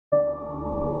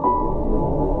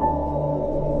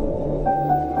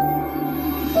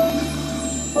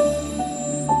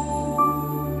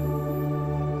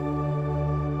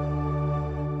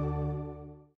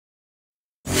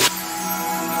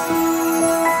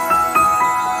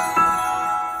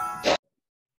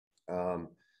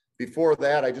Before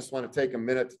that, I just want to take a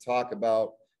minute to talk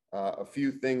about a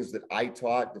few things that I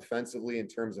taught defensively in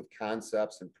terms of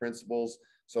concepts and principles,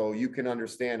 so you can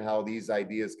understand how these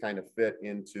ideas kind of fit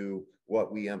into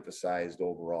what we emphasized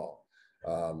overall.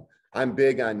 I'm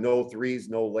big on no threes,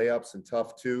 no layups, and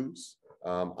tough twos.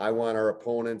 I want our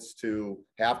opponents to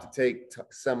have to take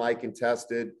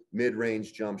semi-contested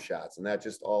mid-range jump shots, and that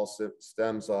just all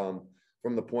stems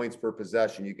from the points per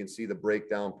possession. You can see the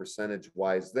breakdown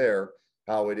percentage-wise there,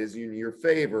 how it is in your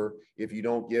favor if you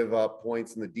don't give up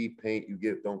points in the deep paint,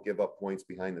 don't give up points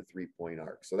behind the three-point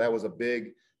arc. So that was a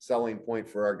big selling point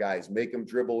for our guys. Make them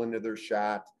dribble into their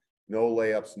shot, no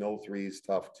layups, no threes,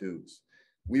 tough twos.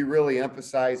 We really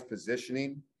emphasize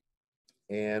positioning,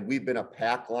 and we've been a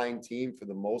pack line team for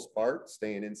the most part,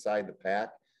 staying inside the pack.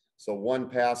 So one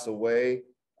pass away,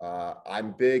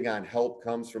 I'm big on help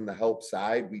comes from the help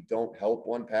side. We don't help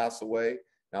one pass away.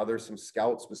 Now there's some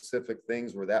scout specific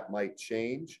things where that might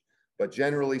change, but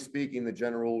generally speaking, the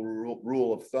general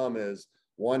rule of thumb is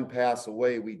one pass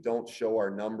away, we don't show our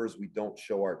numbers, we don't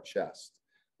show our chest.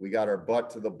 We got our butt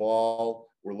to the ball,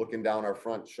 we're looking down our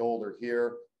front shoulder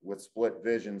here with split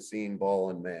vision, seeing ball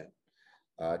and man.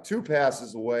 Two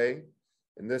passes away,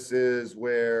 and this is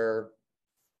where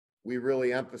we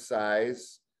really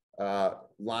emphasize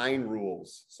line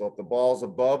rules. So if the ball's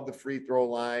above the free throw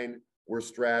line, we're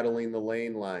straddling the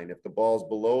lane line. If the ball's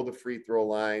below the free throw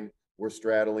line, we're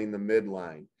straddling the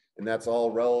midline. And that's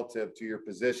all relative to your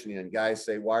positioning. And guys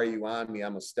say, why are you on me?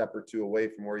 I'm a step or two away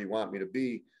from where you want me to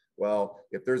be. Well,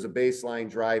 if there's a baseline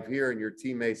drive here and your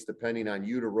teammates depending on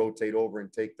you to rotate over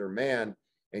and take their man,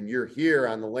 and you're here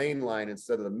on the lane line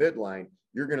instead of the midline,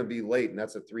 you're going to be late. And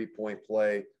that's a three-point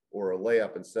play or a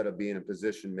layup instead of being in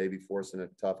position, maybe forcing a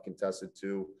tough contested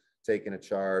two, taking a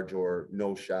charge, or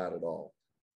no shot at all.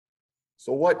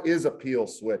 So what is a peel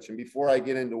switch? And before I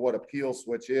get into what a peel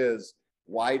switch is,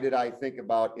 why did I think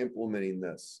about implementing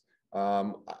this?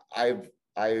 I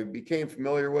became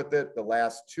familiar with it the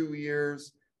last 2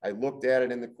 years. I looked at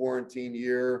it in the quarantine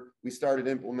year. We started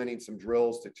implementing some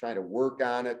drills to try to work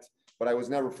on it, but I was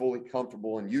never fully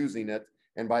comfortable in using it.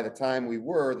 And by the time we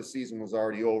were, the season was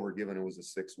already over, given it was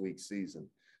a 6-week season.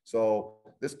 So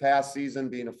this past season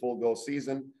being a full go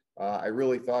season, I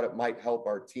really thought it might help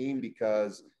our team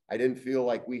because I didn't feel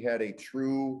like we had a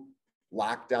true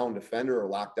lockdown defender or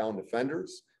lockdown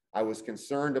defenders. I was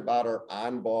concerned about our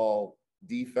on-ball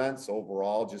defense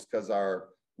overall, just because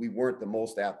we weren't the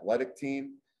most athletic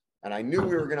team. And I knew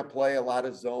we were going to play a lot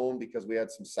of zone because we had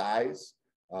some size.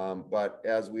 But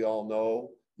as we all know,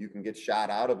 you can get shot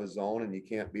out of a zone and you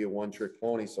can't be a one-trick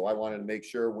pony. So I wanted to make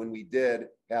sure when we did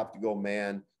have to go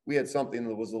man, we had something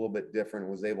that was a little bit different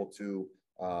and was able to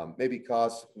maybe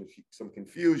cause some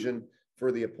confusion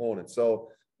for the opponent.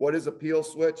 So what is a peel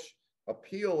switch? A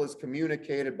peel is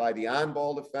communicated by the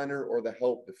on-ball defender or the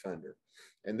help defender.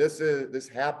 And this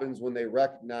happens when they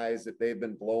recognize that they've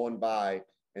been blown by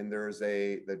and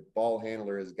the ball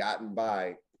handler has gotten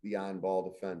by the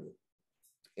on-ball defender.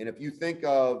 And if you think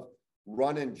of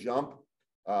run and jump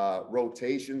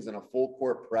rotations in a full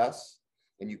court press,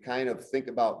 and you kind of think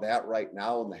about that right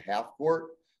now in the half court,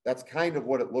 that's kind of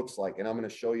what it looks like. And I'm going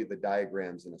to show you the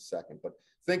diagrams in a second, but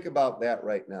think about that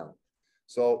right now.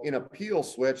 So in a peel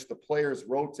switch, the players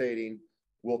rotating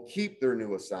will keep their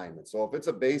new assignment. So if it's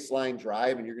a baseline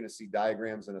drive, and you're going to see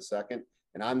diagrams in a second,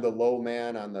 and I'm the low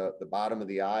man on the bottom of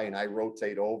the eye and I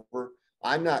rotate over,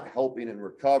 I'm not helping and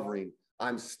recovering.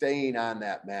 I'm staying on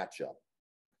that matchup.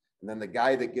 And then the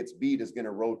guy that gets beat is going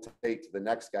to rotate to the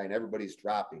next guy and everybody's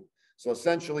dropping. So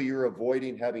essentially you're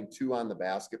avoiding having two on the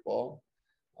basketball.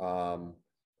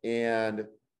 And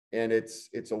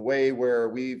it's a way where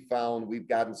we've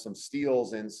gotten some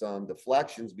steals and some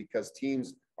deflections because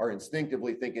teams are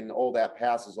instinctively thinking, oh, that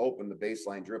pass is open, the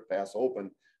baseline drip pass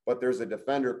open, but there's a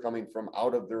defender coming from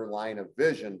out of their line of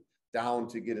vision down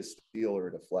to get a steal or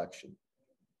a deflection.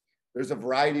 There's a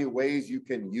variety of ways you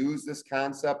can use this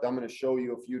concept. I'm going to show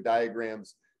you a few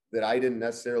diagrams that I didn't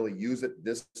necessarily use it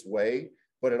this way,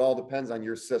 but it all depends on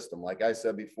your system. Like I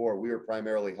said before, we were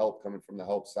primarily help coming from the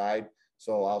help side.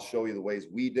 So I'll show you the ways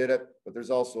we did it, but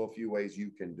there's also a few ways you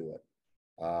can do it.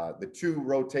 The two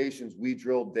rotations we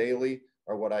drilled daily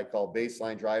are what I call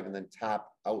baseline drive and then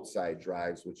top outside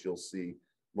drives, which you'll see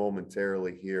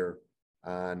momentarily here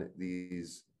on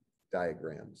these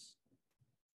diagrams.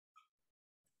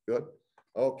 Good.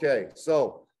 Okay,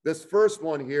 so this first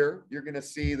one here, you're going to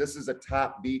see this is a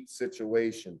top beat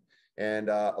situation. And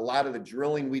a lot of the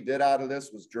drilling we did out of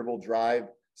this was dribble drive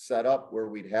setup where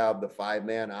we'd have the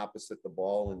 5-man opposite the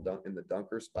ball in the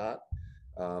dunker spot.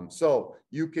 So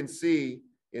you can see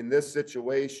in this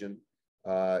situation,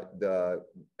 The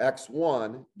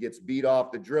X1 gets beat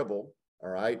off the dribble. All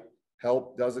right.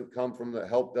 Help doesn't come from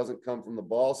the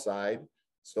ball side.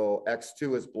 So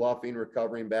X2 is bluffing,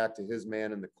 recovering back to his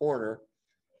man in the corner.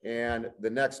 And the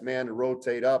next man to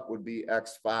rotate up would be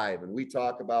X5. And we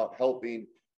talk about helping.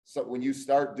 So when you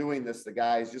start doing this, the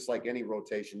guys, just like any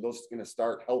rotation, those are going to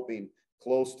start helping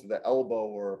close to the elbow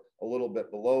or a little bit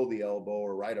below the elbow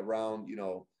or right around,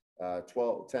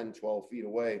 10, 12 feet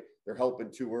away. They're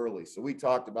helping too early. So we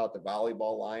talked about the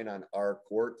volleyball line on our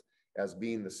court as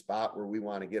being the spot where we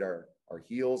want to get our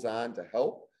heels on to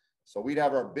help. So we'd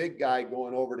have our big guy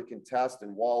going over to contest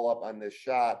and wall up on this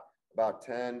shot about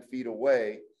 10 feet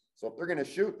away. So if they're going to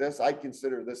shoot this, I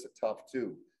consider this a tough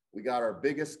two. We got our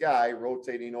biggest guy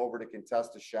rotating over to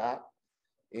contest a shot.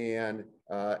 And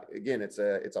again, it's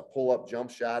a pull-up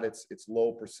jump shot. It's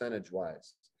low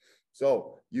percentage-wise.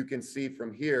 So you can see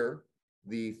from here,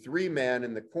 the 3-man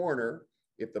in the corner,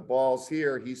 if the ball's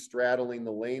here, he's straddling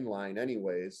the lane line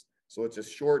anyways. So it's a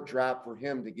short drop for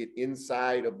him to get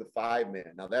inside of the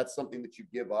 5-man. Now that's something that you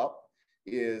give up,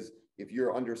 is if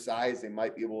you're undersized, they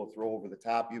might be able to throw over the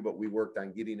top of you, but we worked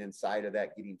on getting inside of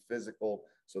that, getting physical.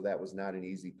 So that was not an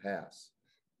easy pass.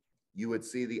 You would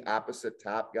see the opposite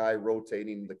top guy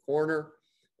rotating the corner.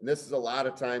 And this is a lot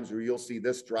of times where you'll see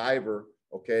this driver,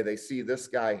 okay, they see this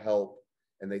guy help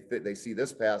and they see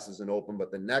this pass isn't open,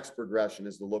 but the next progression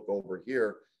is to look over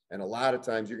here. And a lot of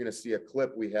times you're going to see a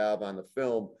clip we have on the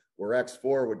film where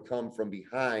X4 would come from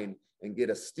behind and get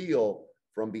a steal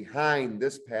from behind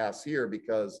this pass here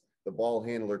because the ball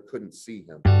handler couldn't see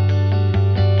him.